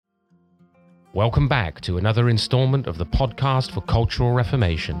Welcome back to another installment of the podcast for Cultural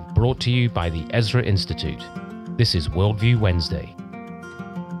Reformation, brought to you by the Ezra Institute. This is Worldview Wednesday.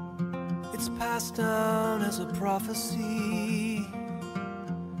 It's passed down as a prophecy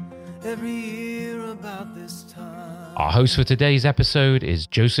every year about this time. Our host for today's episode is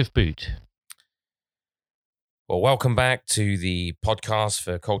Joseph Boot. Well, welcome back to the podcast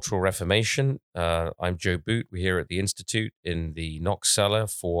for Cultural Reformation. I'm Joe Boot. We're here at the Institute in the Knox Cellar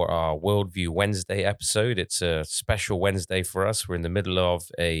for our Worldview Wednesday episode. It's a special Wednesday for us. We're in the middle of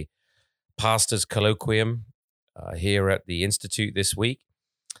a pastor's colloquium here at the Institute this week.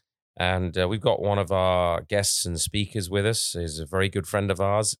 And we've got one of our guests and speakers with us. He's a very good friend of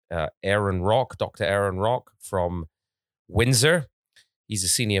ours, Aaron Rock, Dr. Aaron Rock from Windsor. He's a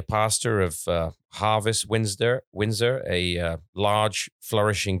senior pastor of Harvest Windsor, a large,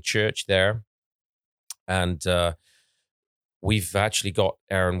 flourishing church there. And we've actually got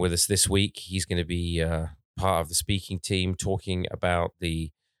Aaron with us this week. He's going to be part of the speaking team talking about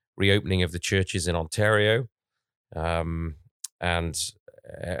the reopening of the churches in Ontario. And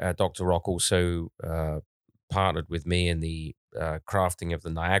Dr. Rock also partnered with me in the crafting of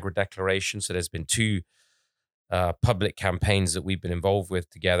the Niagara Declaration. So there's been two public campaigns that we've been involved with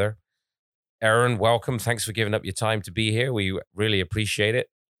together. Aaron, welcome. Thanks for giving up your time to be here. We really appreciate it,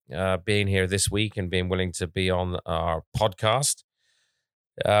 being here this week and being willing to be on our podcast.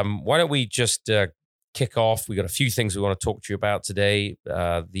 Why don't we just kick off? We got a few things we want to talk to you about today.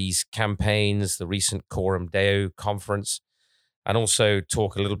 These campaigns, the recent Coram Deo conference, and also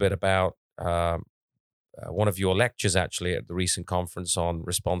talk a little bit about one of your lectures actually at the recent conference on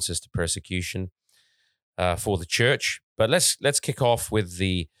responses to persecution for the church. But let's kick off with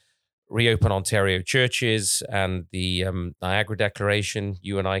the Reopen Ontario Churches and the Niagara Declaration.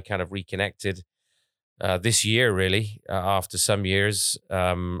 You and I kind of reconnected this year, really, after some years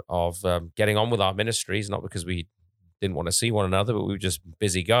of getting on with our ministries, not because we didn't want to see one another, but we were just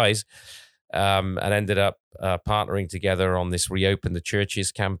busy guys, and ended up partnering together on this Reopen the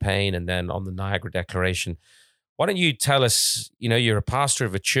Churches campaign and then on the Niagara Declaration. Why don't you tell us, you're a pastor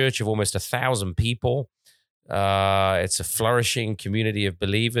of a church of almost 1,000 people. It's a flourishing community of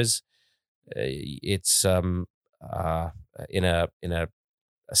believers. It's in a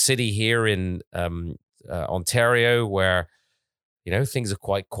city here in Ontario where things are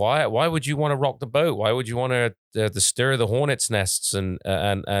quite quiet. Why would you want to rock the boat? Why would you want to stir the hornets' nests and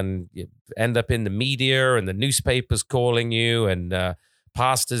end up in the media and the newspapers calling you and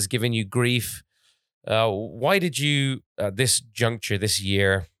pastors giving you grief? Why did you this juncture this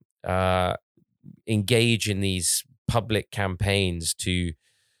year engage in these public campaigns to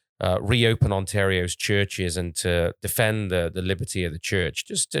reopen Ontario's churches and to defend the liberty of the church?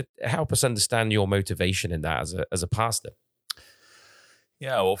 Just to help us understand your motivation in that as a pastor.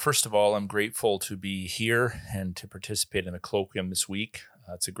 Yeah, well, first of all, I'm grateful to be here and to participate in the colloquium this week.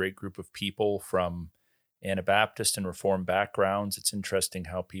 It's a great group of people from Anabaptist and Reformed backgrounds. It's interesting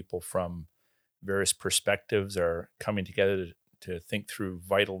how people from various perspectives are coming together to think through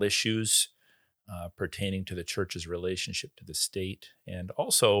vital issues pertaining to the church's relationship to the state, and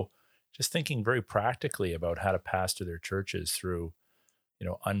also just thinking very practically about how to pastor their churches through,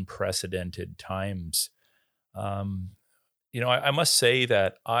 unprecedented times. I must say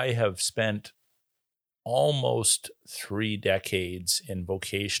that I have spent almost 3 decades in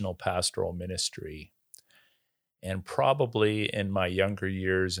vocational pastoral ministry. And probably in my younger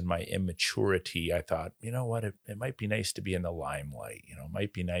years and my immaturity, I thought, it might be nice to be in the limelight. It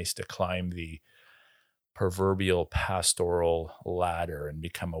might be nice to climb the proverbial pastoral ladder and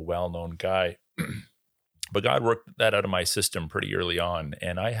become a well-known guy. But God worked that out of my system pretty early on.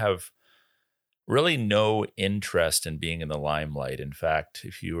 And I have really no interest in being in the limelight. In fact,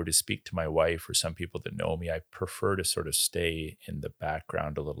 if you were to speak to my wife or some people that know me, I prefer to sort of stay in the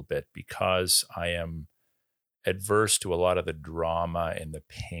background a little bit because I am adverse to a lot of the drama and the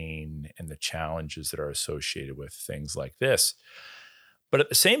pain and the challenges that are associated with things like this. But at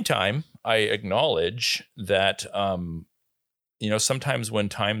the same time, I acknowledge that, sometimes when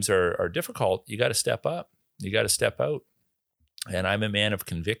times are difficult, you got to step up. You got to step out. And I'm a man of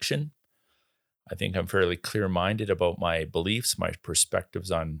conviction. I think I'm fairly clear-minded about my beliefs, my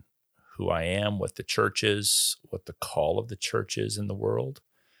perspectives on who I am, what the church is, what the call of the church is in the world.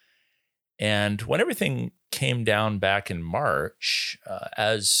 And when everything came down back in March,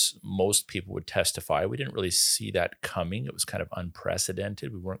 as most people would testify, we didn't really see that coming. It was kind of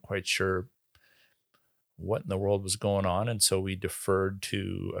unprecedented. We weren't quite sure what in the world was going on. And so we deferred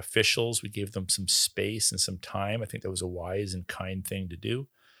to officials. We gave them some space and some time. I think that was a wise and kind thing to do.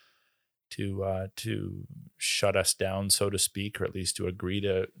 to shut us down, so to speak, or at least to agree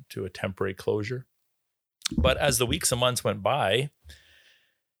to a temporary closure. But as the weeks and months went by,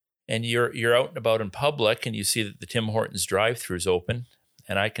 and you're out and about in public, and you see that the Tim Hortons drive-thru is open,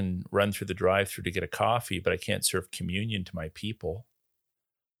 and I can run through the drive-thru to get a coffee, but I can't serve communion to my people,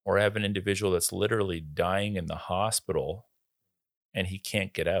 or I have an individual that's literally dying in the hospital, and he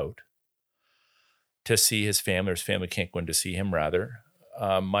can't get out to see his family, or his family can't go in to see him, rather.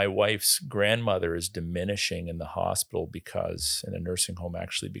 My wife's grandmother is diminishing in the hospital in a nursing home,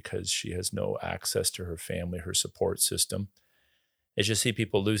 actually, because she has no access to her family, her support system. As you see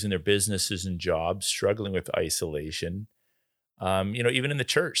people losing their businesses and jobs, struggling with isolation. Even in the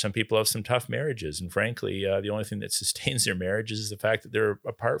church, some people have some tough marriages. And frankly, the only thing that sustains their marriages is the fact that they're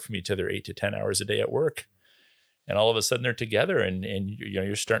apart from each other 8 to 10 hours a day at work. And all of a sudden they're together, and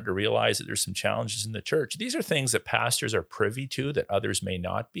you're starting to realize that there's some challenges in the church. These are things that pastors are privy to that others may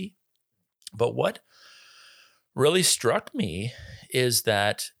not be. But what really struck me is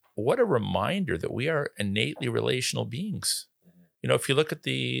that what a reminder that we are innately relational beings. If you look at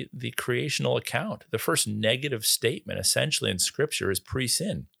the creational account, the first negative statement essentially in Scripture is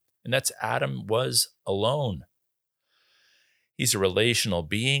pre-sin, and that's Adam was alone. He's a relational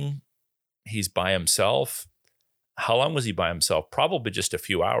being. He's by himself. How long was he by himself? Probably just a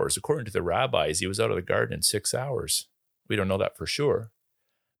few hours. According to the rabbis, he was out of the garden in 6 hours. We don't know that for sure.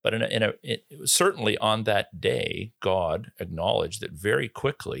 But certainly on that day, God acknowledged that very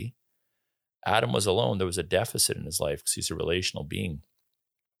quickly Adam was alone. There was a deficit in his life because he's a relational being.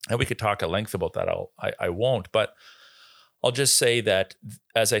 And we could talk at length about that. I won't. But I'll just say that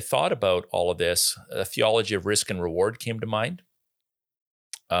as I thought about all of this, a theology of risk and reward came to mind.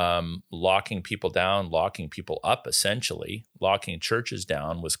 Locking people down, locking people up, essentially. Locking churches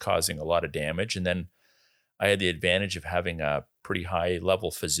down was causing a lot of damage. And then I had the advantage of having a pretty high-level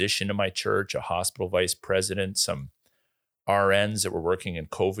physician in my church, a hospital vice president, some RNs that were working in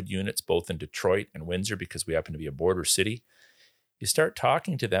COVID units, both in Detroit and Windsor, because we happen to be a border city. You start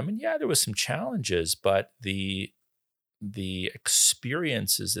talking to them, and yeah, there was some challenges, but the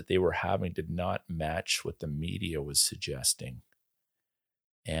experiences that they were having did not match what the media was suggesting.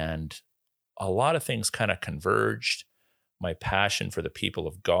 And a lot of things kind of converged. My passion for the people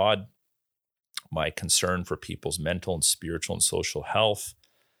of God, my concern for people's mental and spiritual and social health,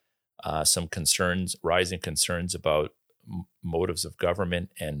 some rising concerns about motives of government.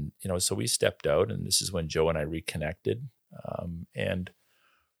 And, so we stepped out, and this is when Joe and I reconnected, and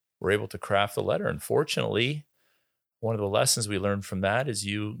were able to craft the letter. And fortunately, one of the lessons we learned from that is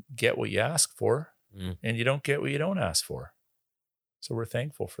you get what you ask for, and you don't get what you don't ask for. So we're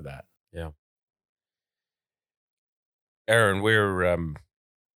thankful for that. Yeah. Aaron,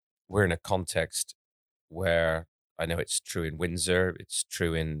 we're in a context where I know it's true in Windsor, it's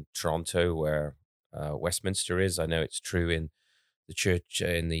true in Toronto, where Westminster is. I know it's true in the church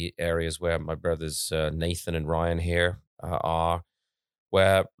in the areas where my brothers Nathan and Ryan here are,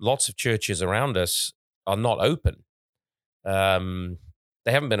 where lots of churches around us are not open.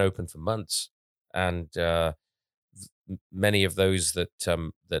 They haven't been open for months, and many of those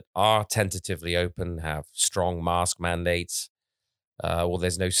that are tentatively open have strong mask mandates. Or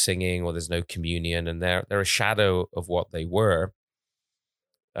there's no singing, or there's no communion, and they're a shadow of what they were.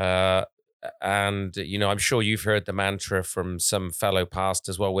 And, I'm sure you've heard the mantra from some fellow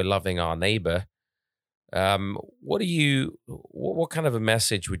pastors, well, we're loving our neighbor. What kind of a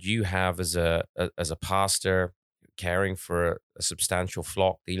message would you have as a pastor caring for a substantial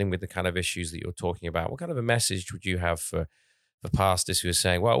flock, dealing with the kind of issues that you're talking about? What kind of a message would you have for pastors who are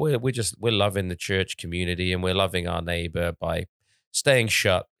saying, well, we're loving the church community and we're loving our neighbor by staying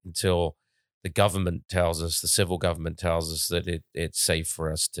shut until the civil government tells us that it's safe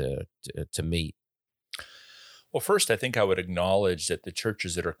for us to meet? Well, first, I think I would acknowledge that the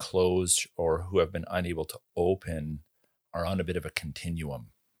churches that are closed or who have been unable to open are on a bit of a continuum.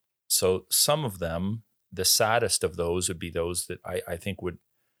 So some of them, the saddest of those would be those that I think would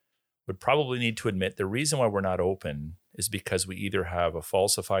probably need to admit the reason why we're not open is because we either have a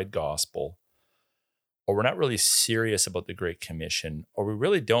falsified gospel, or we're not really serious about the Great Commission, or we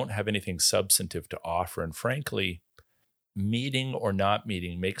really don't have anything substantive to offer. And frankly, meeting or not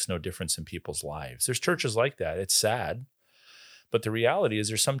meeting makes no difference in people's lives. There's churches like that. It's sad. But the reality is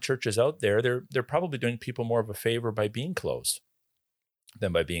there's some churches out there, they're probably doing people more of a favor by being closed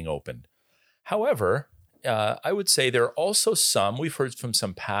than by being opened. However, I would say there are also some, we've heard from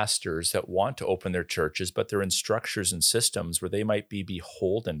some pastors that want to open their churches, but they're in structures and systems where they might be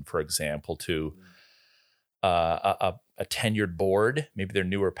beholden, for example, to a a tenured board. Maybe they're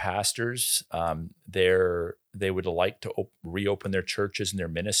newer pastors. They would like to reopen their churches and their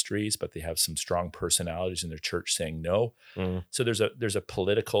ministries, but they have some strong personalities in their church saying no. So there's a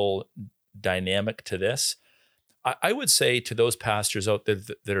political dynamic to this. I would say to those pastors out there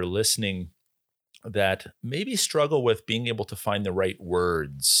that are listening that maybe struggle with being able to find the right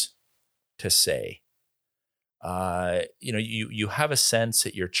words to say. You have a sense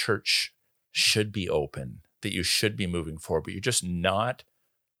that your church should be open, that you should be moving forward, but you're just not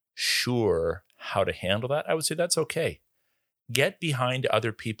sure how to handle that. I would say that's okay. Get behind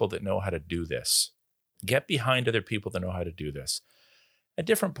other people that know how to do this. Get behind other people that know how to do this. At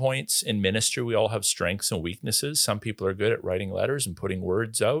different points in ministry, we all have strengths and weaknesses. Some people are good at writing letters and putting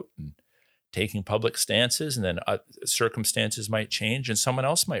words out and taking public stances, and then circumstances might change and someone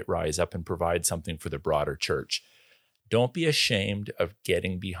else might rise up and provide something for the broader church. Don't be ashamed of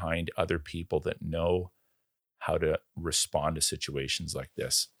getting behind other people that know how to respond to situations like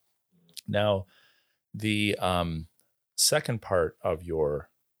this. Now, the second part of your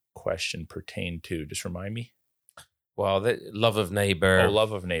question pertained to, just remind me. Well, the love of neighbor.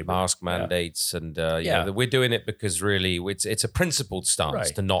 Love of neighbor. Mask mandates. And we're doing it because really it's a principled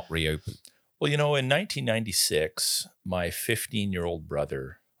stance to not reopen. Well, in 1996, my 15-year-old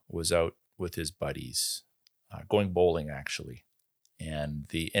brother was out with his buddies, going bowling, actually. And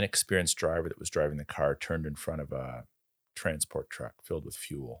the inexperienced driver that was driving the car turned in front of a transport truck filled with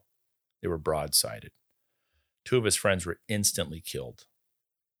fuel. They were broadsided. 2 of his friends were instantly killed.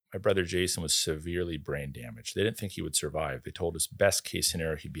 My brother Jason was severely brain damaged. They didn't think he would survive. They told us best case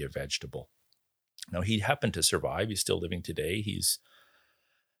scenario, he'd be a vegetable. Now, he happened to survive. He's still living today.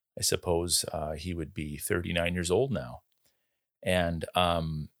 I suppose he would be 39 years old now. And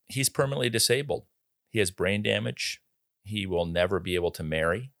he's permanently disabled. He has brain damage. He will never be able to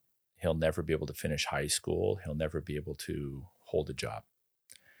marry. He'll never be able to finish high school. He'll never be able to hold a job.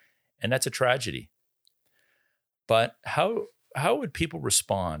 And that's a tragedy. But how would people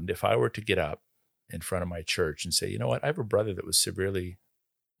respond if I were to get up in front of my church and say, you know what, I have a brother that was severely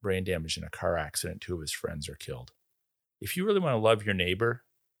brain damaged in a car accident. 2 of his friends are killed. If you really want to love your neighbor,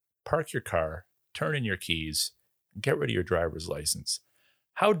 park your car, turn in your keys, and get rid of your driver's license.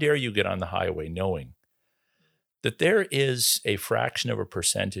 How dare you get on the highway knowing that there is a fraction of a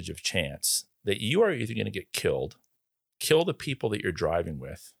percentage of chance that you are either going to get killed, kill the people that you're driving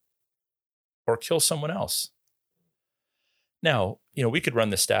with, or kill someone else. Now, we could run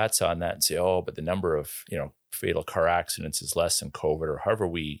the stats on that and say, but the number of, fatal car accidents is less than COVID, or however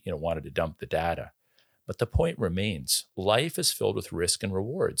we, wanted to dump the data. But the point remains, life is filled with risk and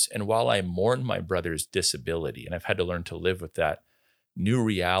rewards. And while I mourn my brother's disability, and I've had to learn to live with that new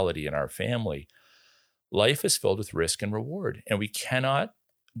reality in our family, life is filled with risk and reward. And we cannot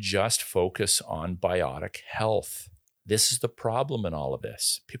just focus on biotic health. This is the problem in all of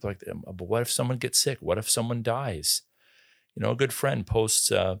this. People are like, but what if someone gets sick? What if someone dies? A good friend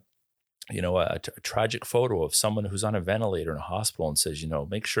posts, a tragic photo of someone who's on a ventilator in a hospital and says,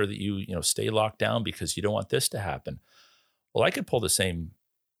 make sure that you stay locked down because you don't want this to happen. Well, I could play the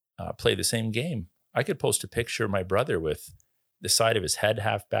same game. I could post a picture of my brother with the side of his head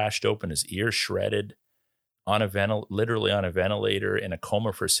half bashed open, his ears shredded, literally on a ventilator, in a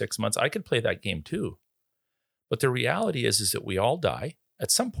coma for 6 months. I could play that game too. But the reality is that we all die.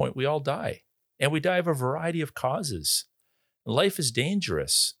 At some point, we all die. And we die of a variety of causes. Life is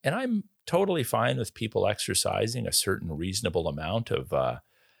dangerous. And I'm totally fine with people exercising a certain reasonable amount of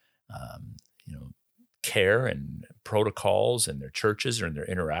care and protocols in their churches or in their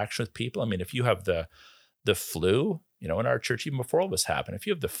interaction with people. I mean, if you have the flu, in our church, even before all this happened, if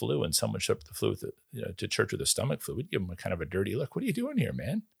you have the flu and someone showed up with the flu to church with a stomach flu, we'd give them a kind of a dirty look. What are you doing here,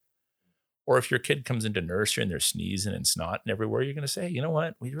 man? Or if your kid comes into nursery and they're sneezing and snotting everywhere, you're going to say, you know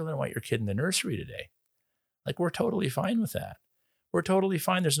what? We really don't want your kid in the nursery today. Like, we're totally fine with that. We're totally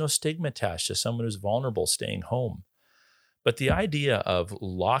fine. There's no stigma attached to someone who's vulnerable staying home. But the idea of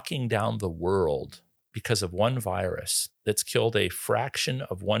locking down the world because of one virus that's killed a fraction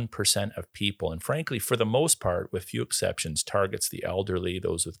of 1% of people, and frankly, for the most part, with few exceptions, targets the elderly,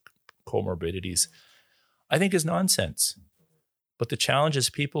 those with comorbidities, I think is nonsense. But the challenge is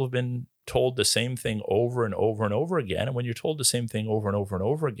people have been told the same thing over and over and over again. And when you're told the same thing over and over and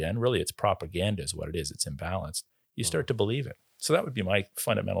over again, really it's propaganda is what it is. It's imbalanced. You start to believe it. So that would be my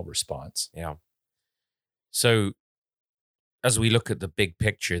fundamental response. Yeah. So as we look at the big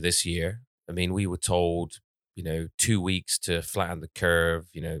picture this year, I mean, we were told, 2 weeks to flatten the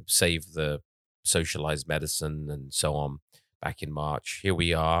curve, save the socialized medicine and so on back in March. Here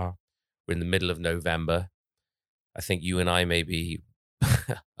we are. We're in the middle of November. I think you and I may be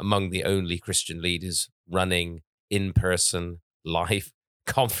among the only Christian leaders running in-person live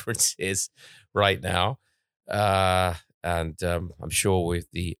conferences right now. And I'm sure with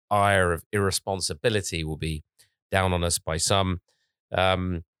the ire of irresponsibility will be down on us by some.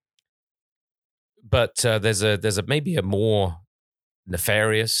 But there's a maybe a more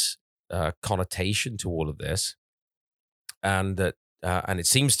nefarious connotation to all of this, and it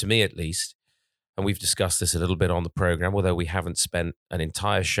seems to me, at least, and we've discussed this a little bit on the program, although we haven't spent an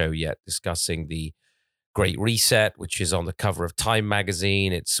entire show yet discussing the Great Reset, which is on the cover of Time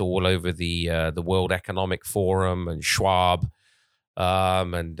magazine. It's all over the World Economic Forum and Schwab,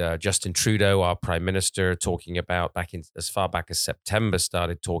 and Justin Trudeau, our Prime Minister, talking about as far back as September,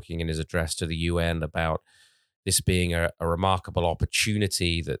 started talking in his address to the UN about this being a remarkable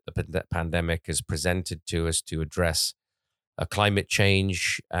opportunity that the pandemic has presented to us to address climate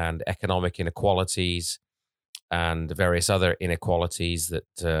change and economic inequalities and various other inequalities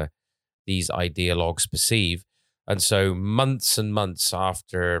that these ideologues perceive. And so months and months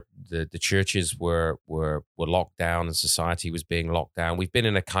after the churches were locked down and society was being locked down, we've been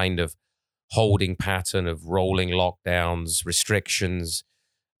in a kind of holding pattern of rolling lockdowns, restrictions.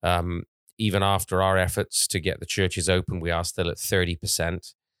 Even after our efforts to get the churches open, we are still at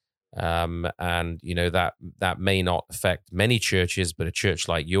 30%. And that may not affect many churches, but a church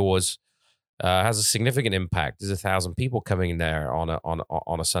like yours has a significant impact. There's 1,000 people coming in there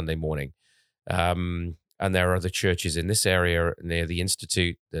on a Sunday morning, and there are other churches in this area near the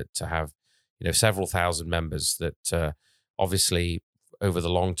Institute that have several thousand members that obviously over the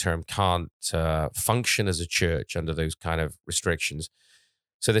long term can't function as a church under those kind of restrictions.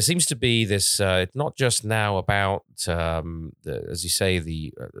 So there seems to be this, not just now about, as you say,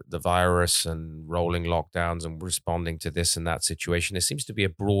 the virus and rolling lockdowns and responding to this and that situation. There seems to be a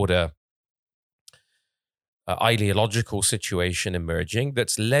broader ideological situation emerging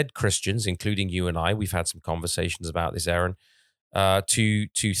that's led Christians, including you and I, we've had some conversations about this, Aaron, to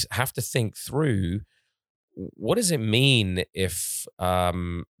have to think through, what does it mean if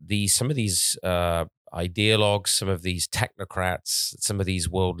some of these ideologues, some of these technocrats, some of these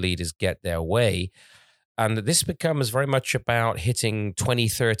world leaders get their way, and this becomes very much about hitting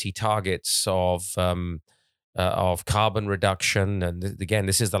 2030 targets of carbon reduction. And again,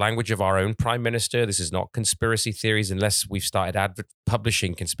 this is the language of our own Prime Minister. This is not conspiracy theories, unless we've started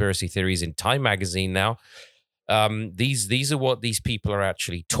publishing conspiracy theories in Time magazine now. These are what these people are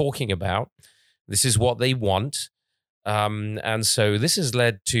actually talking about. This is what they want. And so this has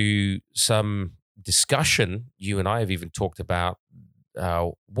led to some discussion. You and I have even talked about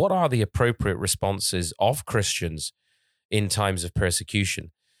what are the appropriate responses of Christians in times of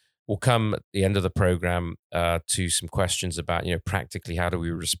persecution. We'll come at the end of the program to some questions about, practically how do we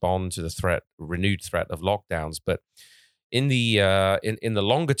respond to the renewed threat of lockdowns. But in the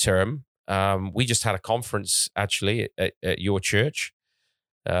longer term, we just had a conference actually at your church,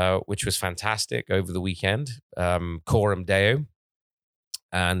 which was fantastic over the weekend, Coram Deo.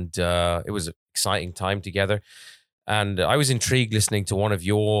 And it was an exciting time together. And I was intrigued listening to one of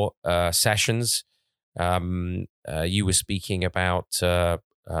your sessions. You were speaking about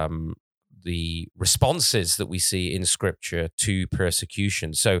the responses that we see in Scripture to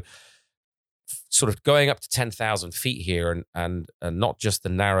persecution. So sort of going up to 10,000 feet here and not just the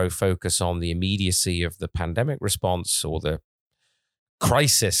narrow focus on the immediacy of the pandemic response or the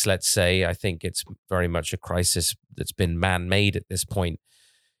crisis, let's say. I think it's very much a crisis that's been man-made at this point.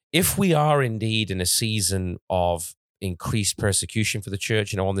 If we are indeed in a season of increased persecution for the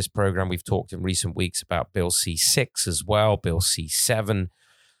church, on this program, we've talked in recent weeks about Bill C-6 as well, Bill C-7,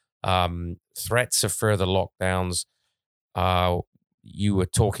 threats of further lockdowns. You were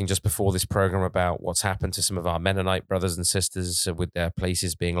talking just before this program about what's happened to some of our Mennonite brothers and sisters with their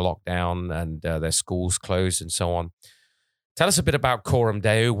places being locked down and their schools closed and so on. Tell us a bit about Coram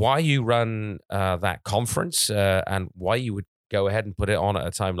Deo, why you run that conference and why you would go ahead and put it on at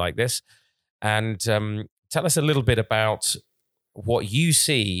a time like this. And tell us a little bit about what you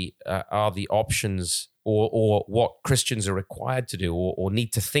see are the options or what Christians are required to do or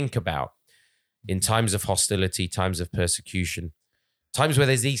need to think about in times of hostility, times of persecution, times where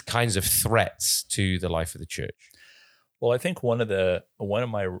there's these kinds of threats to the life of the church. Well, I think one of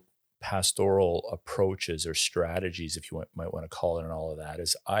my pastoral approaches or strategies, if you might want to call it, and all of that,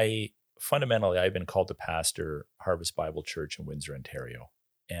 is I've been called to pastor Harvest Bible Church in Windsor, Ontario.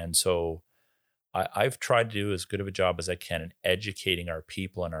 And so I've tried to do as good of a job as I can in educating our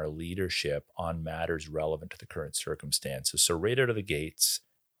people and our leadership on matters relevant to the current circumstances. So right out of the gates,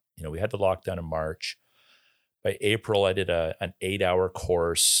 we had the lockdown in March. By April, I did an 8-hour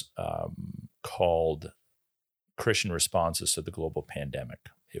course called Christian Responses to the Global Pandemic.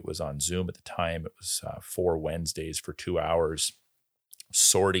 It was on Zoom at the time. It was 4 Wednesdays for 2 hours,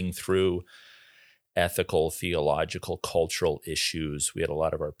 sorting through ethical, theological, cultural issues. We had a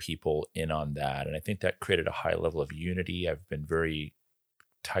lot of our people in on that. And I think that created a high level of unity. I've been very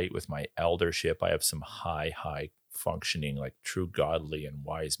tight with my eldership. I have some high functioning, like true godly and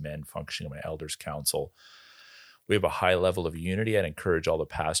wise men functioning in my elders council. We have a high level of unity. I'd encourage all the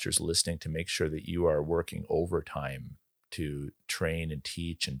pastors listening to make sure that you are working overtime to train and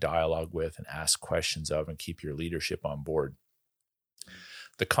teach and dialogue with and ask questions of and keep your leadership on board.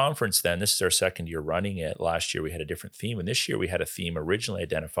 The conference then, this is our second year running it. Last year we had a different theme, and this year we had a theme originally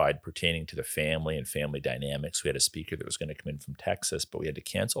identified pertaining to the family and family dynamics. We had a speaker that was going to come in from Texas, but we had to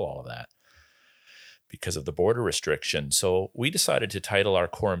cancel all of that because of the border restrictions. So we decided to title our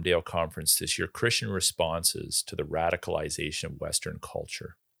Coram Deo conference this year, Christian Responses to the Radicalization of Western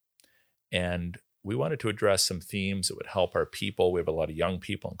Culture. And we wanted to address some themes that would help our people. We have a lot of young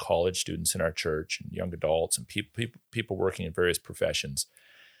people and college students in our church and young adults and people working in various professions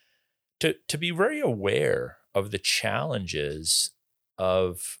to be very aware of the challenges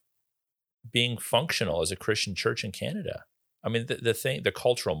of being functional as a Christian church in Canada. I mean, the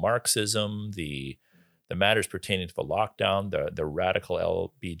cultural Marxism, the matters pertaining to the lockdown, the radical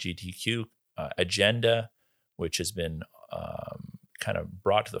LGBTQ agenda, which has been kind of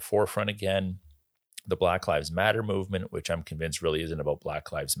brought to the forefront again, the Black Lives Matter movement, which I'm convinced really isn't about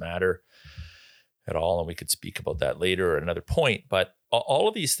Black Lives Matter at all, and we could speak about that later at another point. But all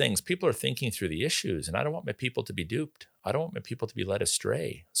of these things, people are thinking through the issues, and I don't want my people to be duped. I don't want my people to be led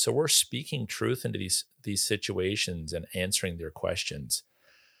astray. So we're speaking truth into these situations and answering their questions.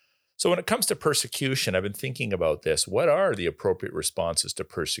 So when it comes to persecution, I've been thinking about this. What are the appropriate responses to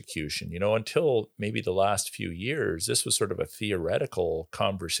persecution? You know, until maybe the last few years, this was sort of a theoretical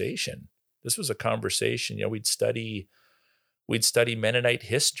conversation. This was a conversation, you know, we'd study Mennonite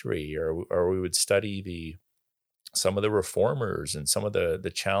history, or we would study some of the reformers and some of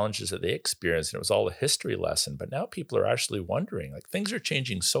the challenges that they experienced. And it was all a history lesson. But now people are actually wondering, like, things are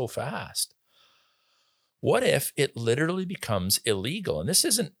changing so fast. What if it literally becomes illegal? And this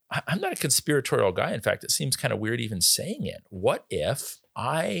isn't, I'm not a conspiratorial guy. In fact, it seems kind of weird even saying it. What if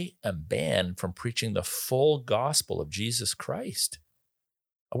I am banned from preaching the full gospel of Jesus Christ?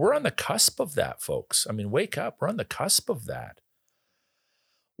 We're on the cusp of that, folks. I mean, wake up. We're on the cusp of that.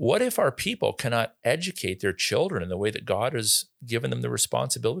 What if our people cannot educate their children in the way that God has given them the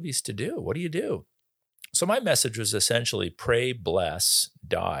responsibilities to do? What do you do? So my message was essentially pray, bless,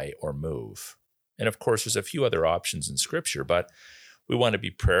 die, or move. And of course, there's a few other options in Scripture, but we want to be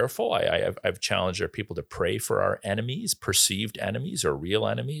prayerful. I've challenged our people to pray for our enemies, perceived enemies or real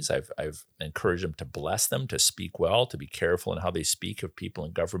enemies. I've encouraged them to bless them, to speak well, to be careful in how they speak of people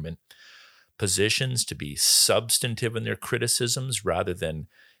in government positions, to be substantive in their criticisms rather than,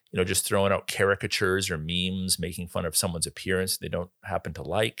 you know, just throwing out caricatures or memes, making fun of someone's appearance they don't happen to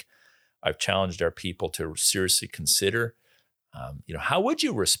like. I've challenged our people to seriously consider, you know, how would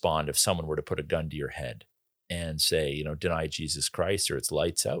you respond if someone were to put a gun to your head and say, you know, deny Jesus Christ or it's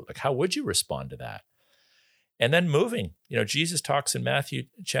lights out? Like, how would you respond to that? And then moving, you know, Jesus talks in Matthew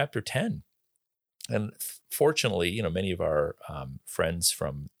chapter 10. And fortunately, you know, many of our friends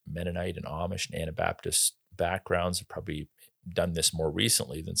from Mennonite and Amish and Anabaptist backgrounds have probably done this more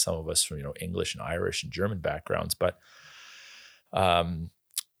recently than some of us from, you know, English and Irish and German backgrounds. But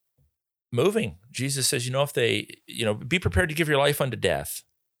moving, Jesus says, you know, if they, you know, be prepared to give your life unto death.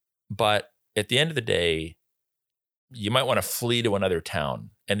 But at the end of the day, you might want to flee to another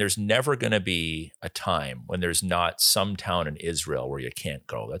town. And there's never going to be a time when there's not some town in Israel where you can't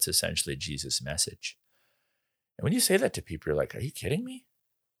go. That's essentially Jesus' message. And when you say that to people, you're like, are you kidding me?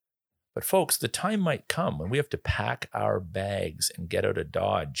 But folks, the time might come when we have to pack our bags and get out of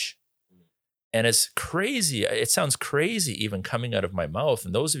Dodge. And it's crazy. It sounds crazy even coming out of my mouth.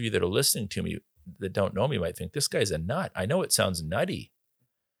 And those of you that are listening to me that don't know me might think this guy's a nut. I know it sounds nutty.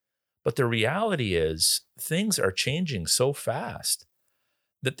 But the reality is things are changing so fast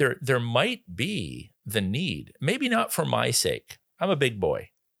that there might be the need, maybe not for my sake. I'm a big boy.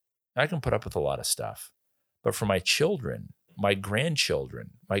 I can put up with a lot of stuff. But for my children, my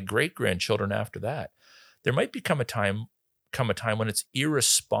grandchildren, my great-grandchildren after that, there might come a time when it's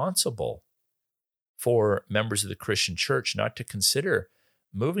irresponsible for members of the Christian church not to consider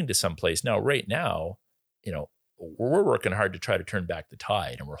moving to someplace. Now, right now, you know, we're working hard to try to turn back the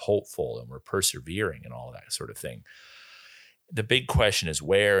tide, and we're hopeful and we're persevering and all of that sort of thing. The big question is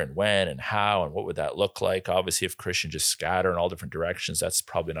where and when and how and what would that look like? Obviously, if Christians just scatter in all different directions, that's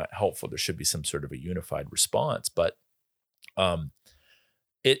probably not helpful. There should be some sort of a unified response. But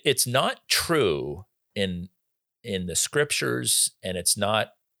it's not true in the Scriptures, and it's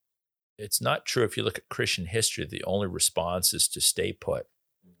not it's not true if you look at Christian history, the only response is to stay put,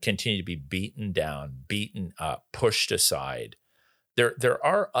 continue to be beaten down, beaten up, pushed aside. There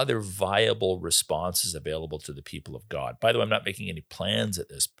are other viable responses available to the people of God. By the way, I'm not making any plans at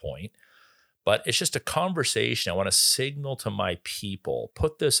this point, but it's just a conversation. I want to signal to my people,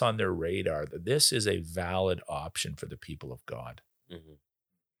 put this on their radar, that this is a valid option for the people of God. Mm-hmm.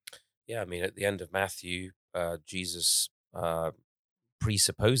 Yeah, I mean, at the end of Matthew, Jesus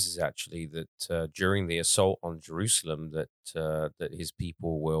presupposes actually that during the assault on Jerusalem, that his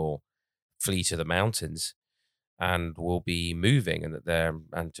people will flee to the mountains and will be moving,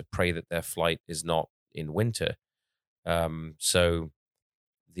 and to pray that their flight is not in winter. So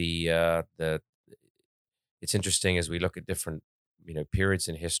the it's interesting as we look at different periods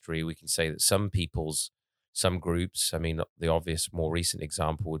in history. We can say that some groups. I mean, the obvious, more recent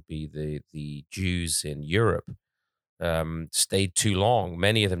example would be the Jews in Europe. Stayed too long.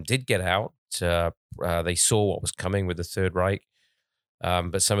 Many of them did get out. They saw what was coming with the Third Reich,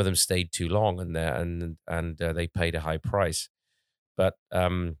 but some of them stayed too long, and they paid a high price. But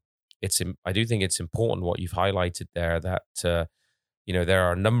I do think it's important what you've highlighted there, that there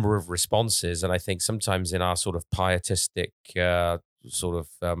are a number of responses, and I think sometimes in our sort of pietistic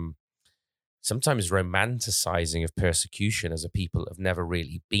sometimes romanticizing of persecution as a people have never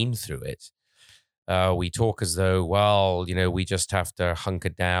really been through it. We talk as though, well, we just have to hunker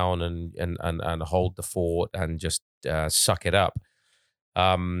down and hold the fort and just suck it up.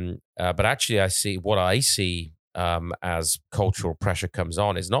 But actually, I see as cultural pressure comes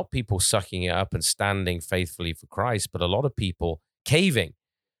on is not people sucking it up and standing faithfully for Christ, but a lot of people caving,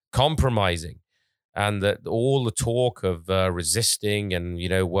 compromising, and that all the talk of resisting and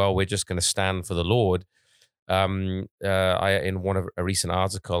we're just going to stand for the Lord. In a recent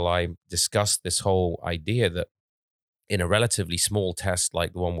article, I discussed this whole idea that in a relatively small test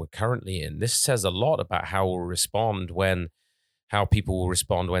like the one we're currently in, this says a lot about how people will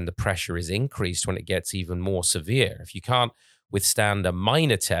respond when the pressure is increased, when it gets even more severe. If you can't withstand a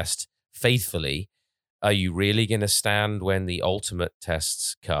minor test faithfully, are you really going to stand when the ultimate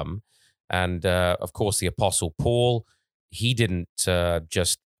tests come? And of course, the Apostle Paul, he didn't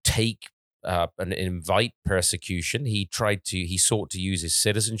just take and invite persecution. He sought to use his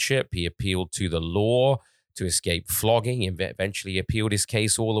citizenship. He appealed to the law to escape flogging, and eventually appealed his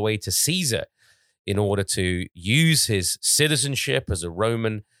case all the way to Caesar in order to use his citizenship as a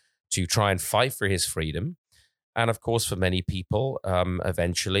Roman to try and fight for his freedom. And of course, for many people,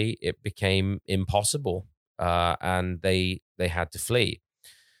 eventually it became impossible, and they had to flee.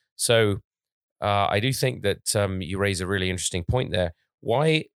 So I do think that you raise a really interesting point there.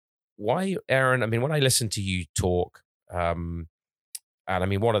 Why, Aaron? I mean, when I listen to you talk, and I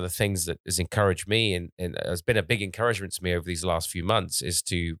mean, one of the things that has encouraged me and has been a big encouragement to me over these last few months is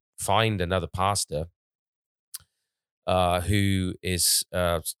to find another pastor who is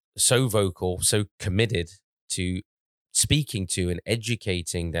so vocal, so committed to speaking to and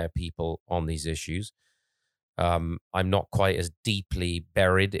educating their people on these issues. I'm not quite as deeply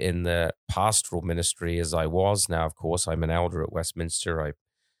buried in the pastoral ministry as I was. Now, of course, I'm an elder at Westminster.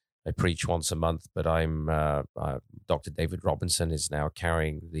 I preach once a month, but Dr. David Robinson is now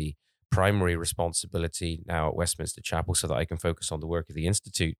carrying the primary responsibility now at Westminster Chapel so that I can focus on the work of the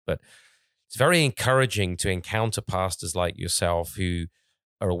Institute. But it's very encouraging to encounter pastors like yourself who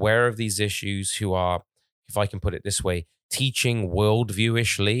are aware of these issues, who are, if I can put it this way, teaching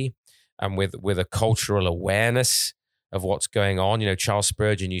worldviewishly and with a cultural awareness of what's going on. Charles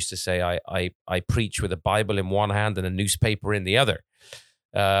Spurgeon used to say, I preach with a Bible in one hand and a newspaper in the other,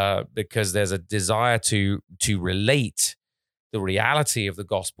 because there's a desire to relate the reality of the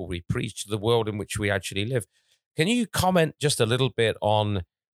gospel we preach to the world in which we actually live. Can you comment just a little bit on,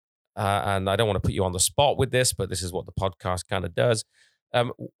 and I don't want to put you on the spot with this, but this is what the podcast kind of does.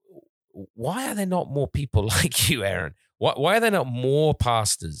 Why are there not more people like you, Aaron? Why are there not more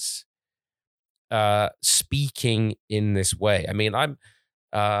pastors speaking in this way? I mean, I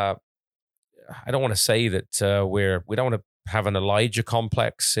don't want to say that we don't want to have an Elijah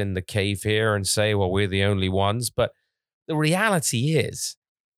complex in the cave here and say, well, we're the only ones. But the reality is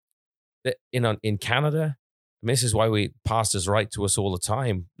that in Canada, I mean, this is why pastors write to us all the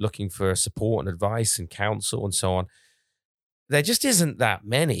time looking for support and advice and counsel and so on. There just isn't that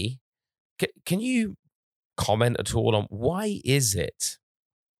many. Can you comment at all on why is it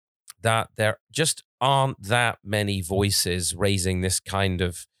that there just aren't that many voices raising this kind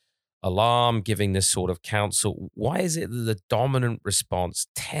of alarm, giving this sort of counsel? Why is it that the dominant response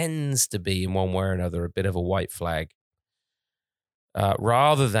tends to be, in one way or another, a bit of a white flag,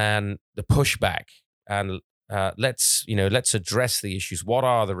 rather than the pushback and let's address the issues. What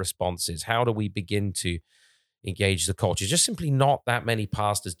are the responses? How do we begin to engage the culture? Just simply not that many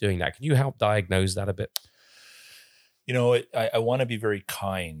pastors doing that. Can you help diagnose that a bit? I want to be very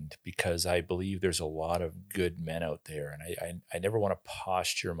kind because I believe there's a lot of good men out there, and I never want to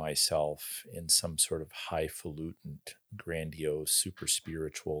posture myself in some sort of highfalutin, grandiose, super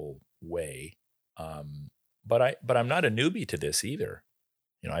spiritual way. But I'm not a newbie to this either.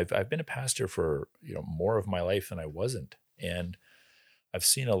 I've been a pastor for more of my life than I wasn't, and I've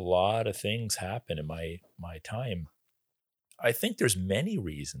seen a lot of things happen in my time. I think there's many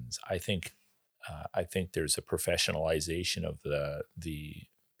reasons. I think there's a professionalization of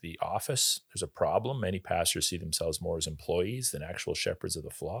the office. There's a problem. Many pastors see themselves more as employees than actual shepherds of the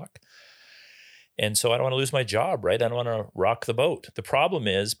flock. And so I don't want to lose my job, right? I don't want to rock the boat. The problem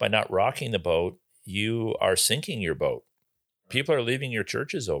is, by not rocking the boat, you are sinking your boat. People are leaving your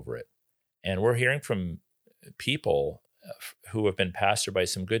churches over it. And we're hearing from people who have been pastored by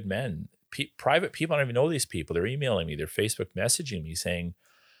some good men. Private people, I don't even know these people. They're emailing me. They're Facebook messaging me saying,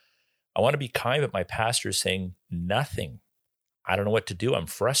 I want to be kind, but my pastor is saying nothing. I don't know what to do. I'm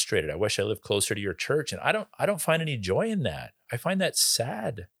frustrated. I wish I lived closer to your church. And I don't find any joy in that. I find that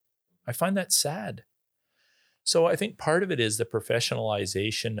sad. So I think part of it is the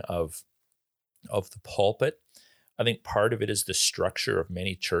professionalization of the pulpit. I think part of it is the structure of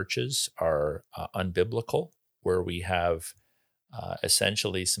many churches are unbiblical, where we have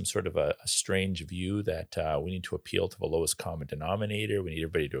essentially some sort of a strange view that we need to appeal to the lowest common denominator. We need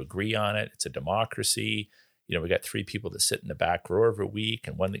everybody to agree on it. It's a democracy. We got 3 people that sit in the back row every week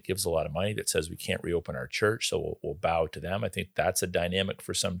and one that gives a lot of money that says we can't reopen our church, so we'll bow to them. I think that's a dynamic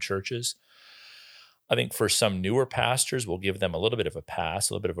for some churches. I think for some newer pastors, we'll give them a little bit of a pass,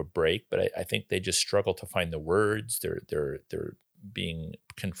 a little bit of a break, but I think they just struggle to find the words. They're being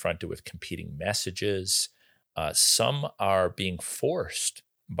confronted with competing messages. Some are being forced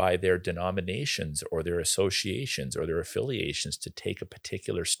by their denominations or their associations or their affiliations to take a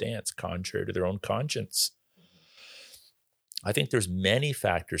particular stance contrary to their own conscience. I think there's many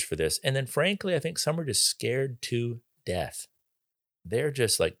factors for this. And then frankly, I think some are just scared to death. They're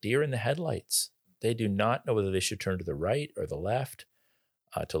just like deer in the headlights. They do not know whether they should turn to the right or the left,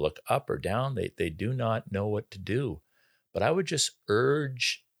 to look up or down. They do not know what to do. But I would just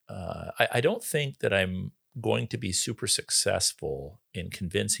urge, I don't think that I'm going to be super successful in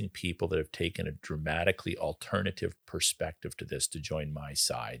convincing people that have taken a dramatically alternative perspective to this to join my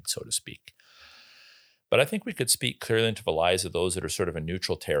side, so to speak. But I think we could speak clearly into the lives of those that are sort of a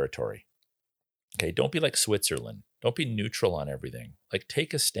neutral territory. Okay, don't be like Switzerland. Don't be neutral on everything. Like,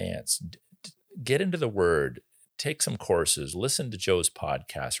 take a stance, get into the Word, take some courses, listen to Joe's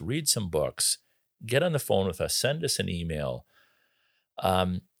podcast, read some books, get on the phone with us, send us an email.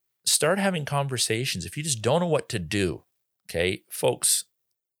 Start having conversations. If you just don't know what to do, okay, folks,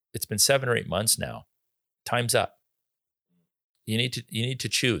 it's been 7 or 8 months now. Time's up. You need to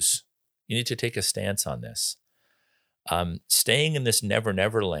choose. You need to take a stance on this. Staying in this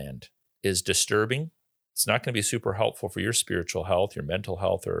never land is disturbing. It's not going to be super helpful for your spiritual health, your mental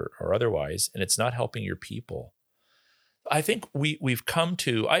health, or otherwise, and it's not helping your people. I think we've come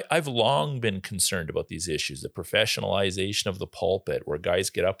to, I've long been concerned about these issues, the professionalization of the pulpit, where guys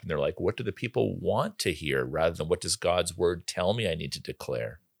get up and they're like, what do the people want to hear rather than what does God's word tell me I need to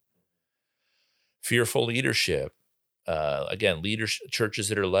declare? Fearful leadership. Again, churches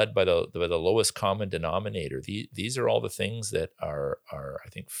that are led by the lowest common denominator. These are all the things that are I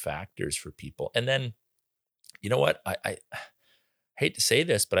think factors for people. And then, you know what? I hate to say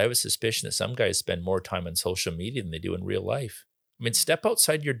this, but I have a suspicion that some guys spend more time on social media than they do in real life. I mean, step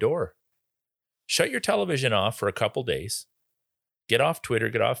outside your door. Shut your television off for a couple days. Get off Twitter,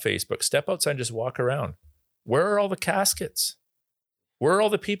 get off Facebook, step outside and just walk around. Where are all the caskets? Where are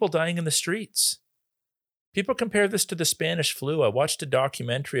all the people dying in the streets? People compare this to the Spanish flu. I watched a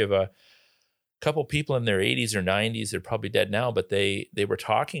documentary of a couple people in their 80s or 90s. They're probably dead now, but they were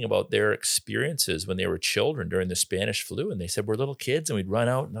talking about their experiences when they were children during the Spanish flu. And they said, we're little kids and we'd run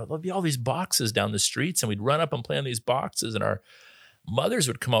out and there'd be all these boxes down the streets and we'd run up and play on these boxes. And our mothers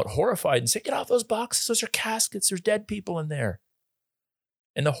would come out horrified and say, get off those boxes. Those are caskets. There's dead people in there.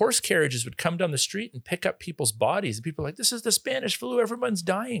 And the horse carriages would come down the street and pick up people's bodies. And people are like, this is the Spanish flu. Everyone's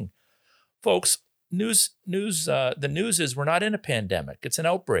dying. Folks, the news is we're not in a pandemic. It's an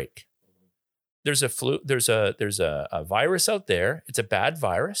outbreak. There's a flu. There's a virus out there. It's a bad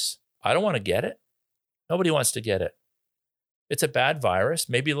virus. I don't want to get it. Nobody wants to get it. It's a bad virus,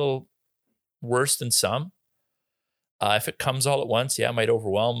 maybe a little worse than some. If it comes all at once, it might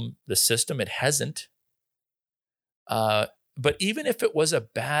overwhelm the system. It hasn't. But even if it was a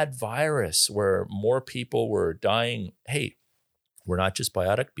bad virus where more people were dying, hey, we're not just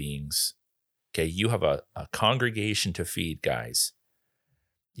biotic beings. Okay, you have a congregation to feed, guys.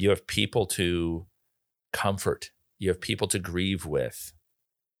 You have people to comfort. You have people to grieve with.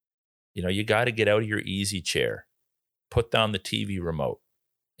 You got to get out of your easy chair, put down the TV remote,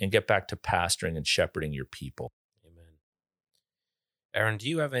 and get back to pastoring and shepherding your people. Amen. Aaron, do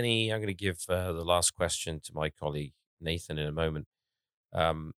you have any? I'm going to give the last question to my colleague Nathan in a moment.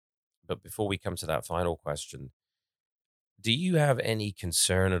 But before we come to that final question, do you have any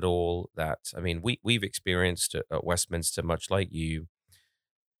concern at all that, I mean, we've experienced at Westminster, much like you,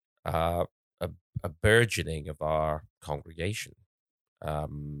 a, a burgeoning of our congregation. There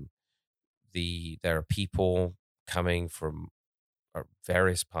are people coming from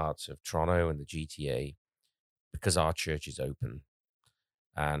various parts of Toronto and the GTA because our church is open,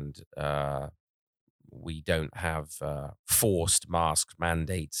 and we don't have forced mask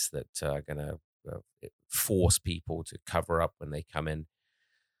mandates that are going to force people to cover up when they come in.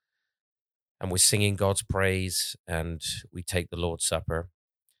 And we're singing God's praise, and we take the Lord's Supper,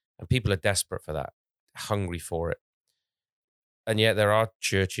 and people are desperate for that, hungry for it. And yet there are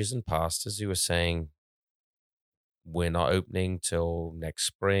churches and pastors who are saying, we're not opening till next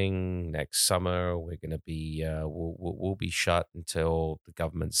spring, next summer. We're going to be, we'll be shut until the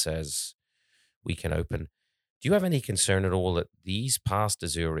government says we can open. Do you have any concern at all that these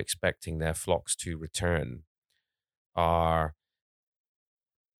pastors who are expecting their flocks to return are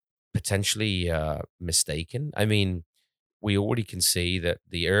potentially mistaken? I mean, we already can see that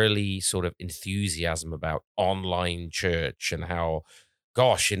the early sort of enthusiasm about online church and how,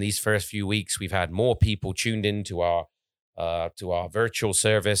 gosh, in these first few weeks, we've had more people tuned into our virtual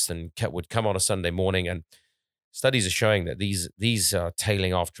service than would come on a Sunday morning. And studies are showing that these are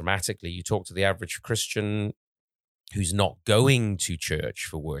tailing off dramatically. You talk to the average Christian who's not going to church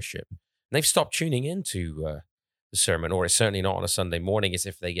for worship, and they've stopped tuning into the sermon, or it's certainly not on a Sunday morning. It's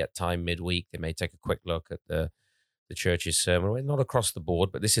if they get time midweek, they may take a quick look at the church's sermon. Well, not across the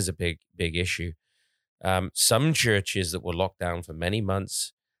board, but this is a big issue. Some churches that were locked down for many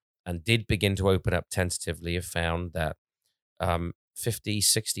months and did begin to open up tentatively have found that 50,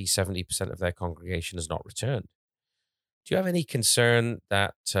 60, 70% of their congregation has not returned. Do you have any concern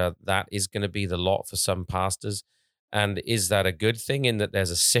that that is going to be the lot for some pastors? And is that a good thing in that there's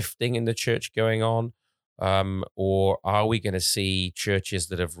a sifting in the church going on? Or are we going to see churches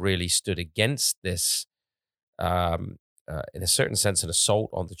that have really stood against this, in a certain sense, an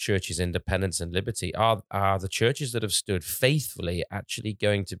assault on the church's independence and liberty? Are the churches that have stood faithfully actually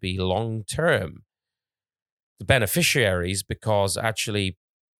going to be long-term the beneficiaries, because actually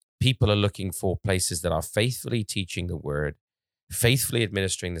people are looking for places that are faithfully teaching the word, faithfully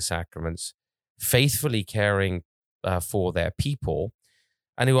administering the sacraments, faithfully caring for their people,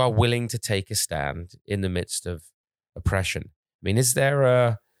 and who are willing to take a stand in the midst of oppression? I mean, is there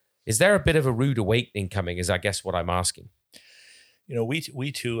a bit of a rude awakening coming, is I guess what I'm asking?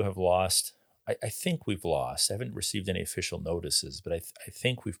 We too have lost. I think we've lost. I haven't received any official notices, but I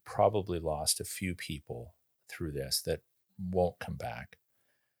think we've probably lost a few people through this that won't come back.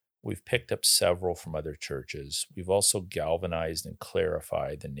 We've picked up several from other churches. We've also galvanized and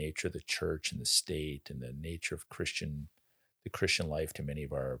clarified the nature of the church and the state and the nature of the Christian life to many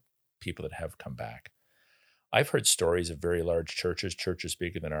of our people that have come back. I've heard stories of very large churches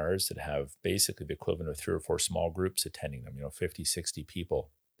bigger than ours, that have basically the equivalent of 3 or 4 small groups attending them, 50, 60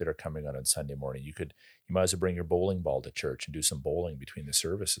 people that are coming on Sunday morning. You might as well bring your bowling ball to church and do some bowling between the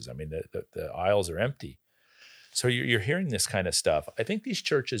services. I mean, the aisles are empty. So you're hearing this kind of stuff. I think these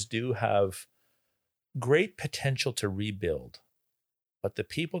churches do have great potential to rebuild, but the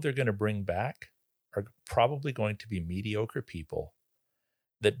people they're going to bring back are probably going to be mediocre people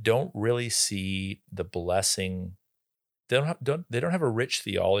that don't really see the blessing. They don't have a rich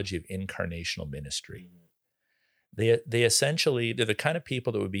theology of incarnational ministry. They essentially, they're the kind of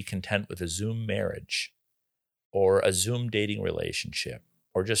people that would be content with a Zoom marriage or a Zoom dating relationship,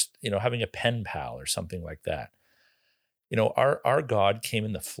 or just, having a pen pal or something like that. Our God came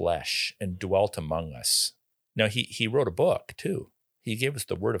in the flesh and dwelt among us. Now, he wrote a book too. He gave us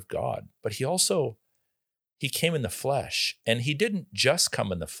the word of God, but he came in the flesh, and he didn't just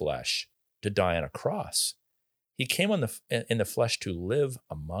come in the flesh to die on a cross. He came in the flesh to live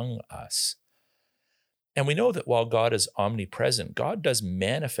among us. And we know that while God is omnipresent, God does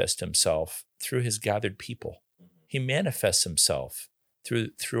manifest himself through his gathered people. He manifests himself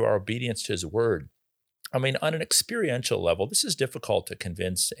through our obedience to his word. I mean, on an experiential level, this is difficult to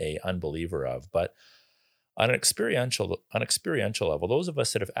convince an unbeliever of, but on an experiential level, those of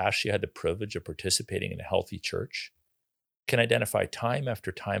us that have actually had the privilege of participating in a healthy church, can identify time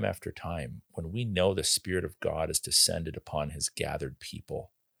after time after time when we know the Spirit of God has descended upon his gathered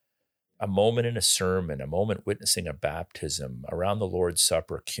people. A moment in a sermon, a moment witnessing a baptism, around the Lord's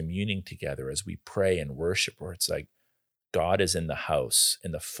Supper, communing together as we pray and worship, where it's like God is in the house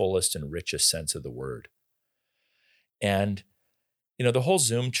in the fullest and richest sense of the word. And, the whole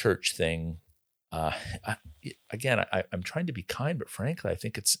Zoom church thing, I'm trying to be kind, but frankly, I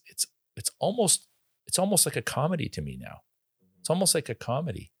think it's almost like a comedy to me now. It's almost like a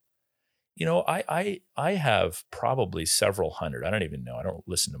comedy. I have probably several hundred. I don't even know. I don't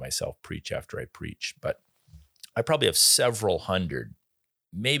listen to myself preach after I preach, but I probably have several hundred,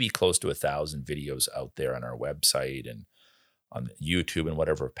 maybe close to 1,000 videos out there on our website and on YouTube and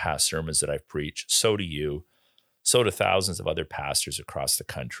whatever past sermons that I've preached. So do you. So do thousands of other pastors across the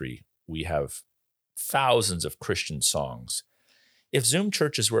country. We have thousands of Christian songs. If Zoom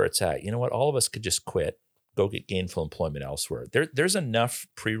church is where it's at, you know what? All of us could just quit, go get gainful employment elsewhere. There's enough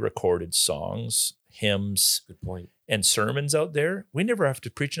pre-recorded songs, hymns, Good point. and sermons out there. We never have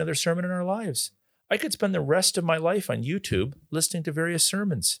to preach another sermon in our lives. I could spend the rest of my life on YouTube listening to various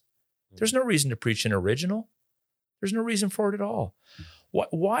sermons. There's no reason to preach an original. There's no reason for it at all.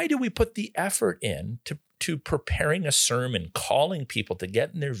 Why do we put the effort in to preparing a sermon, calling people to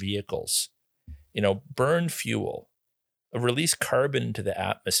get in their vehicles, burn fuel, release carbon into the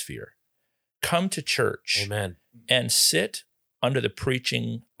atmosphere, come to church, Amen, and sit under the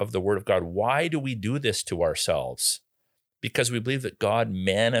preaching of the word of God? Why do we do this to ourselves? Because we believe that God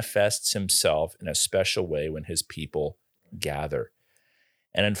manifests himself in a special way when his people gather.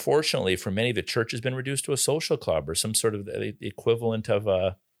 And unfortunately, for many, the church has been reduced to a social club or some sort of the equivalent of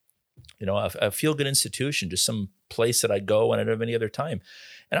a feel-good institution, just some place that I go when I don't have any other time.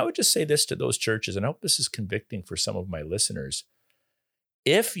 And I would just say this to those churches, and I hope this is convicting for some of my listeners.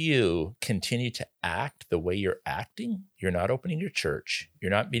 If you continue to act the way you're acting, you're not opening your church,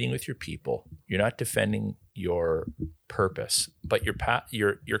 you're not meeting with your people, you're not defending your purpose, but your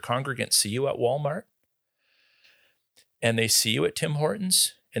congregants see you at Walmart, and they see you at Tim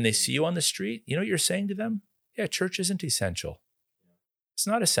Hortons, and they see you on the street, you know what you're saying to them? Yeah, church isn't essential. It's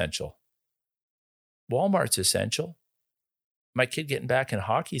not essential. Walmart's essential. My kid getting back in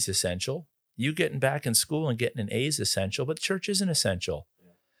hockey is essential. You getting back in school and getting an A is essential, but church isn't essential.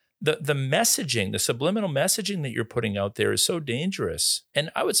 The messaging, the subliminal messaging that you're putting out there is so dangerous, and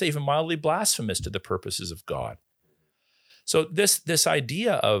I would say even mildly blasphemous to the purposes of God. So this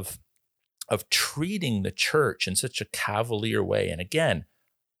idea of treating the church in such a cavalier way, and again,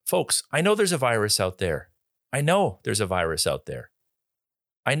 folks, I know there's a virus out there. I know there's a virus out there.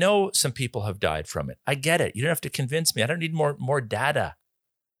 I know some people have died from it. I get it. You don't have to convince me. I don't need more data.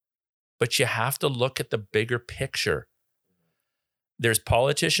 But you have to look at the bigger picture. There's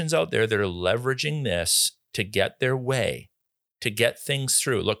politicians out there that are leveraging this to get their way, to get things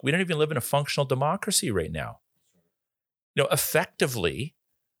through. Look, we don't even live in a functional democracy right now. Effectively,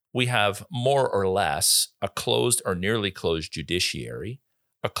 we have more or less a closed or nearly closed judiciary,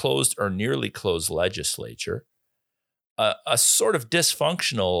 a closed or nearly closed legislature, a sort of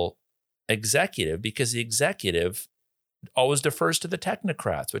dysfunctional executive, because the executive always defers to the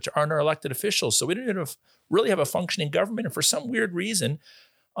technocrats, which aren't our elected officials. So we don't even really have a functioning government. And for some weird reason,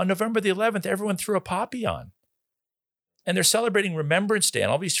 on November the 11th, everyone threw a poppy on. And they're celebrating Remembrance Day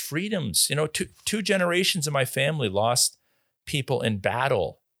and all these freedoms. Two generations of my family lost people in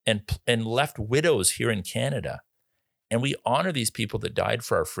battle and left widows here in Canada. And we honor these people that died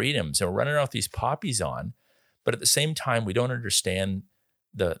for our freedoms, and we're running off these poppies on. But at the same time, we don't understand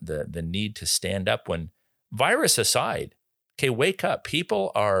the need to stand up when, virus aside, okay, wake up.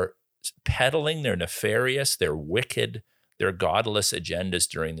 People are peddling their nefarious, their wicked, their godless agendas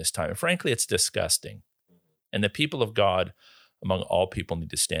during this time. And frankly, it's disgusting. And the people of God, among all people, need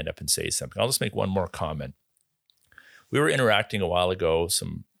to stand up and say something. I'll just make one more comment. We were interacting a while ago,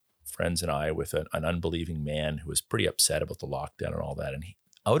 some friends and I, with an unbelieving man who was pretty upset about the lockdown and all that. And he,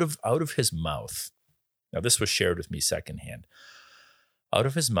 out of his mouth, now this was shared with me secondhand, out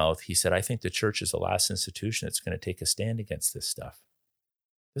of his mouth, he said, I think the church is the last institution that's going to take a stand against this stuff.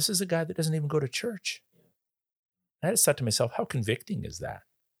 This is a guy that doesn't even go to church. And I just thought to myself, how convicting is that?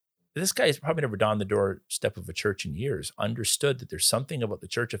 This guy has probably never donned the doorstep of a church in years, understood that there's something about the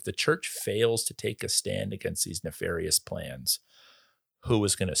church. If the church fails to take a stand against these nefarious plans, who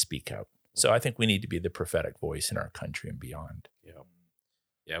is going to speak out? So I think we need to be the prophetic voice in our country and beyond.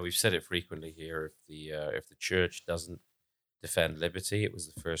 Yeah, we've said it frequently here. If the church doesn't defend liberty, it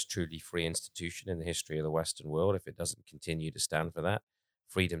was the first truly free institution in the history of the Western world. If it doesn't continue to stand for that,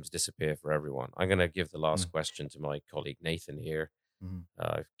 freedoms disappear for everyone. I'm going to give the last question to my colleague Nathan here.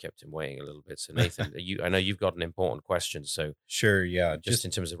 I've kept him waiting a little bit. So Nathan, I know you've got an important question. So Sure, yeah. just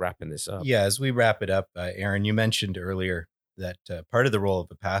in terms of wrapping this up. Yeah, as we wrap it up, Aaron, you mentioned earlier that part of the role of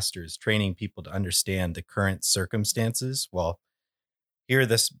a pastor is training people to understand the current circumstances. Well, here are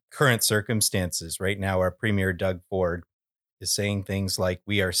the current circumstances. Right now, our Premier, Doug Ford, is saying things like,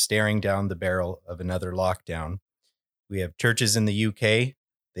 we are staring down the barrel of another lockdown. We have churches in the UK.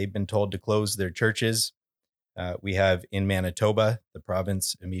 They've been told to close their churches. We have in Manitoba, the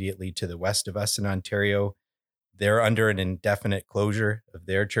province immediately to the west of us in Ontario, they're under an indefinite closure of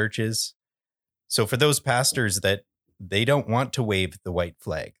their churches. So for those pastors that they don't want to wave the white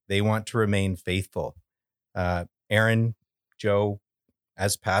flag, they want to remain faithful. Aaron, Joe,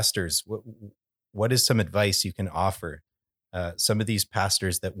 as pastors, what is some advice you can offer some of these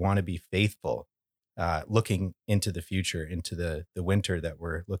pastors that want to be faithful, looking into the future, into the winter that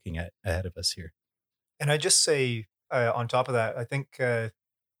we're looking at ahead of us here? And I just say, on top of that, I think an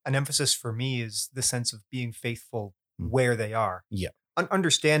emphasis for me is the sense of being faithful where they are. Yeah.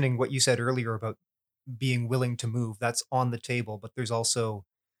 Understanding what you said earlier about being willing to move, that's on the table, but there's also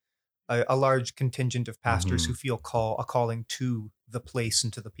a large contingent of pastors who feel a calling to the place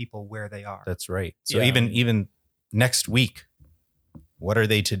and to the people where they are. That's right. So even next week, what are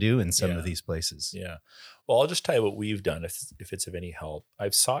they to do in some of these places? Yeah. Well, I'll just tell you what we've done if it's of any help.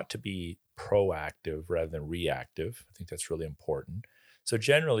 I've sought to be proactive rather than reactive. I think that's really important. So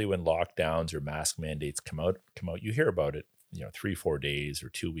generally when lockdowns or mask mandates come out, you hear about it, 3-4 days or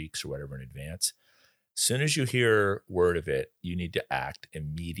 2 weeks or whatever in advance. As soon as you hear word of it, you need to act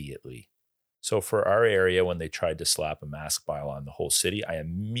immediately. So for our area, when they tried to slap a mask bylaw on the whole city, I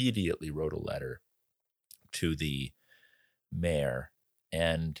immediately wrote a letter to the mayor.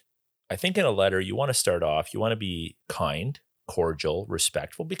 And I think in a letter, you want to start off, you want to be kind, cordial,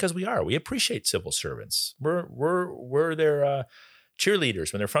 respectful, because we appreciate civil servants. We're their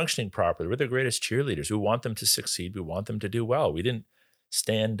cheerleaders when they're functioning properly. We're their greatest cheerleaders. We want them to succeed. We want them to do well. We didn't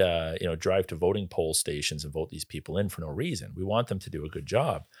drive to voting poll stations and vote these people in for no reason. We want them to do a good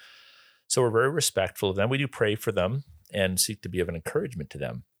job. So we're very respectful of them. We do pray for them and seek to be of an encouragement to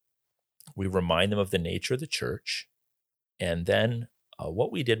them. We remind them of the nature of the church. And then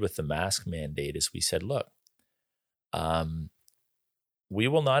what we did with the mask mandate is we said, look, we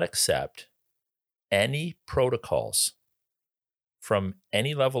will not accept any protocols from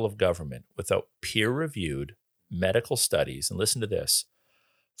any level of government without peer-reviewed medical studies, and listen to this,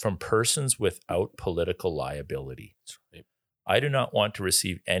 from persons without political liability. Right. I do not want to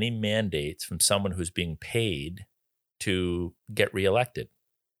receive any mandates from someone who's being paid to get reelected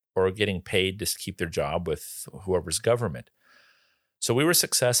or getting paid to keep their job with whoever's government. So we were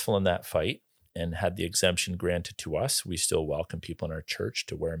successful in that fight and had the exemption granted to us. We still welcome people in our church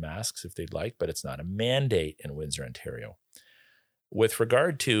to wear masks if they'd like, but it's not a mandate in Windsor, Ontario. With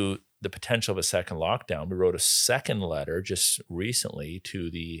regard to the potential of a second lockdown, we wrote a second letter just recently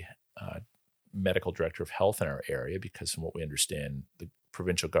to the medical director of health in our area, because from what we understand, the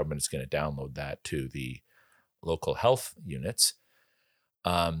provincial government is going to download that to the local health units.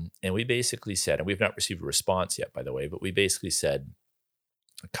 And we basically said, and we've not received a response yet, by the way, but we basically said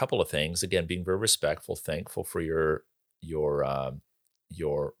a couple of things. Again, being very respectful, thankful for your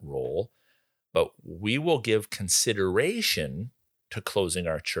role, but we will give consideration to closing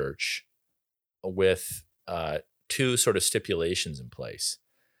our church with two sort of stipulations in place.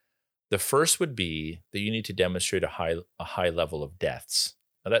 The first would be that you need to demonstrate a high level of deaths.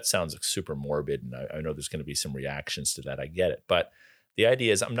 Now that sounds like super morbid, and I know there's going to be some reactions to that. I get it, but the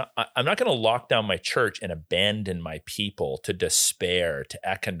idea is I'm not going to lock down my church and abandon my people to despair, to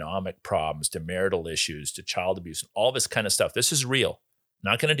economic problems, to marital issues, to child abuse, and all this kind of stuff. This is real.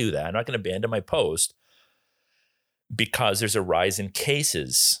 I'm not going to do that. I'm not going to abandon my post because there's a rise in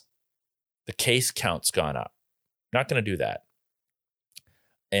cases. The case count's gone up. Not going to do that.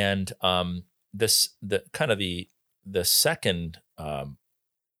 And the second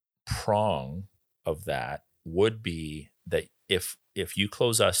prong of that would be that if you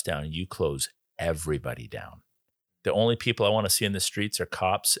close us down, you close everybody down. The only people I want to see in the streets are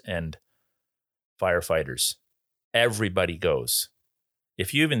cops and firefighters. Everybody goes.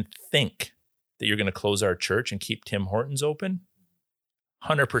 If you even think that you're going to close our church and keep Tim Hortons open,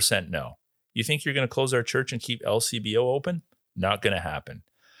 100% no. You think you're going to close our church and keep LCBO open? Not going to happen.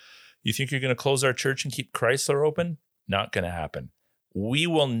 You think you're going to close our church and keep Chrysler open? Not going to happen. We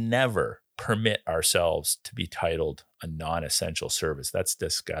will never permit ourselves to be titled a non-essential service. That's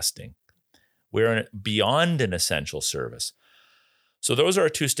disgusting. We're beyond an essential service. So those are our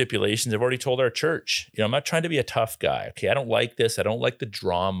two stipulations. I've already told our church, I'm not trying to be a tough guy. Okay, I don't like this. I don't like the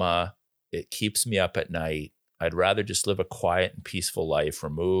drama. It keeps me up at night. I'd rather just live a quiet and peaceful life,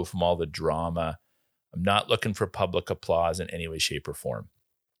 remove from all the drama. I'm not looking for public applause in any way, shape, or form.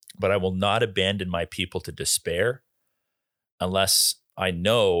 But I will not abandon my people to despair unless I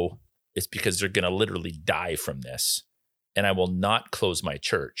know it's because they're going to literally die from this. And I will not close my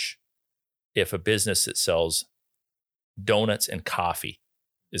church if a business that sells donuts and coffee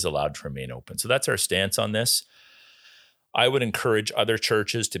is allowed to remain open. So that's our stance on this. I would encourage other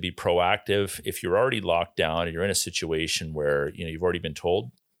churches to be proactive. If you're already locked down and you're in a situation where you've already been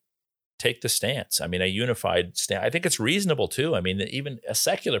told, take the stance. I mean, a unified stance. I think it's reasonable too. I mean, even a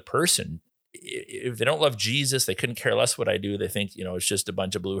secular person, if they don't love Jesus, they couldn't care less what I do. They think, it's just a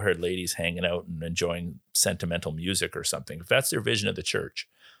bunch of blue-haired ladies hanging out and enjoying sentimental music or something. If that's their vision of the church,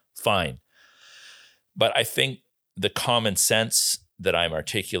 fine. But I think the common sense that I'm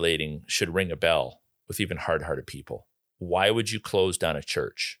articulating should ring a bell with even hard-hearted people. Why would you close down a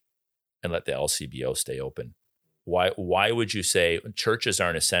church and let the LCBO stay open? Why would you say churches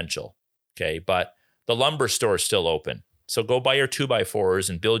aren't essential? Okay, but the lumber store is still open. So go buy your 2x4s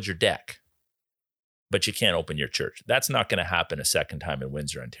and build your deck. But you can't open your church. That's not going to happen a second time in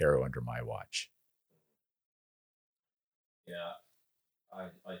Windsor, Ontario under my watch. Yeah, I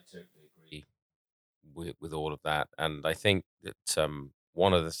totally agree with all of that. And I think that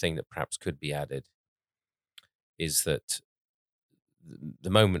one other thing that perhaps could be added is that the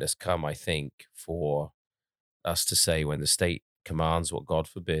moment has come, I think, for us to say when the state commands what God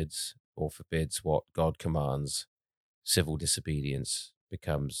forbids or forbids what God commands, civil disobedience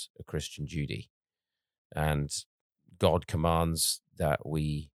becomes a Christian duty. And God commands that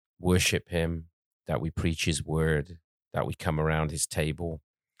we worship him, that we preach his word, that we come around his table,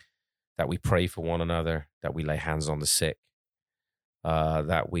 that we pray for one another, that we lay hands on the sick,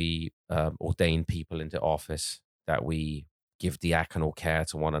 that we ordain people into office, that we give diaconal care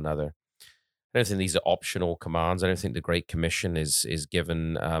to one another. I don't think these are optional commands. I don't think the Great Commission is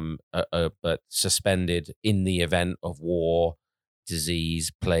given but suspended in the event of war,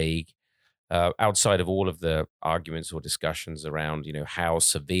 disease, plague. Outside of all of the arguments or discussions around, how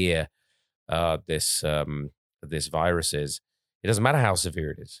severe this virus is, it doesn't matter how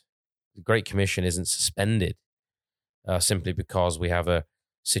severe it is. The Great Commission isn't suspended simply because we have a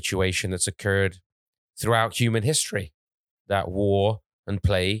situation that's occurred throughout human history, that war and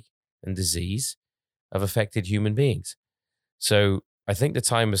plague and disease have affected human beings. So I think the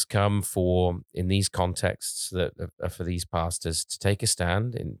time has come in these contexts, for these pastors to take a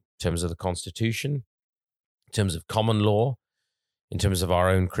stand in terms of the Constitution, in terms of common law, in terms of our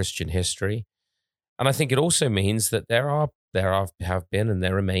own Christian history. And I think it also means that there have been and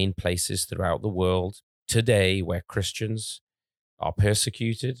there remain places throughout the world today where Christians are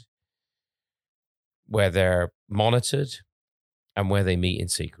persecuted, where they're monitored, and where they meet in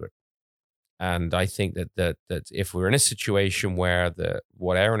secret. And I think that if we're in a situation where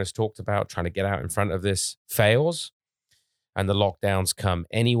what Aaron has talked about, trying to get out in front of this, fails, and the lockdowns come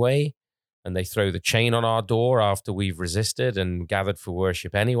anyway, and they throw the chain on our door after we've resisted and gathered for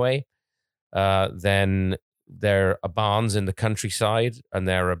worship anyway, then there are barns in the countryside, and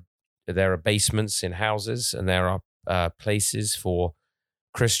there are basements in houses, and there are places for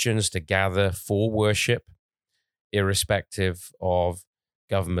Christians to gather for worship, irrespective of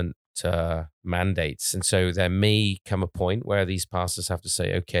government mandates. And so there may come a point where these pastors have to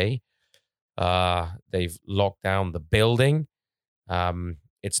say, okay, they've locked down the building.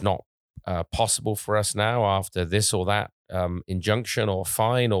 It's not possible for us now after this or that injunction or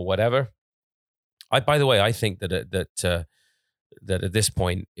fine or whatever. By the way, I think that at this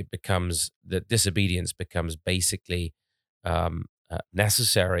point that disobedience becomes basically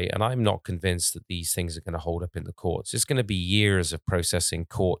necessary, and I'm not convinced that these things are going to hold up in the courts. It's going to be years of processing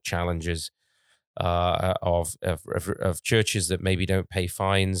court challenges of churches that maybe don't pay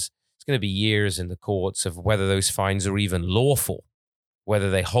fines. It's going to be years in the courts of whether those fines are even lawful,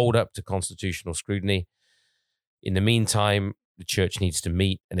 whether they hold up to constitutional scrutiny. In the meantime, the church needs to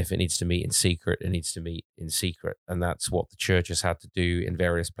meet, and if it needs to meet in secret, it needs to meet in secret. And that's what the church has had to do in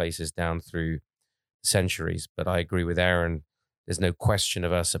various places down through the centuries. But I agree with Aaron. There's no question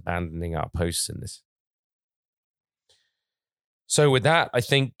of us abandoning our posts in this. So with that, I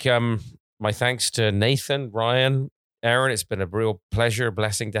think my thanks to Nathan, Ryan, Aaron. It's been a real pleasure,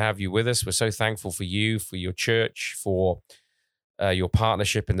 blessing to have you with us. We're so thankful for you, for your church, for your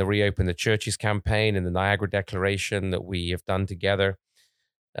partnership in the Reopen the Churches campaign and the Niagara Declaration that we have done together,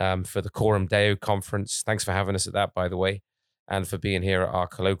 for the Coram Deo conference. Thanks for having us at that, by the way, and for being here at our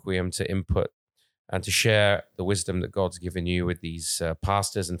colloquium to input and to share the wisdom that God's given you with these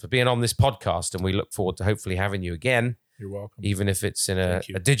pastors, and for being on this podcast. And we look forward to hopefully having you again You're welcome. even if it's in a Thank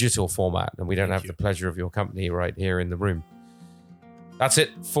you. digital format, and we don't Thank have you. the pleasure of your company right here in the room. That's it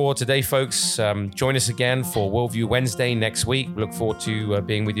for today, folks. Join us again for Worldview Wednesday next week. Look forward to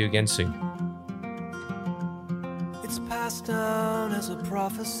being with you again soon. It's passed down as a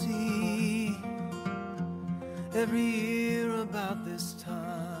prophecy every year about this time.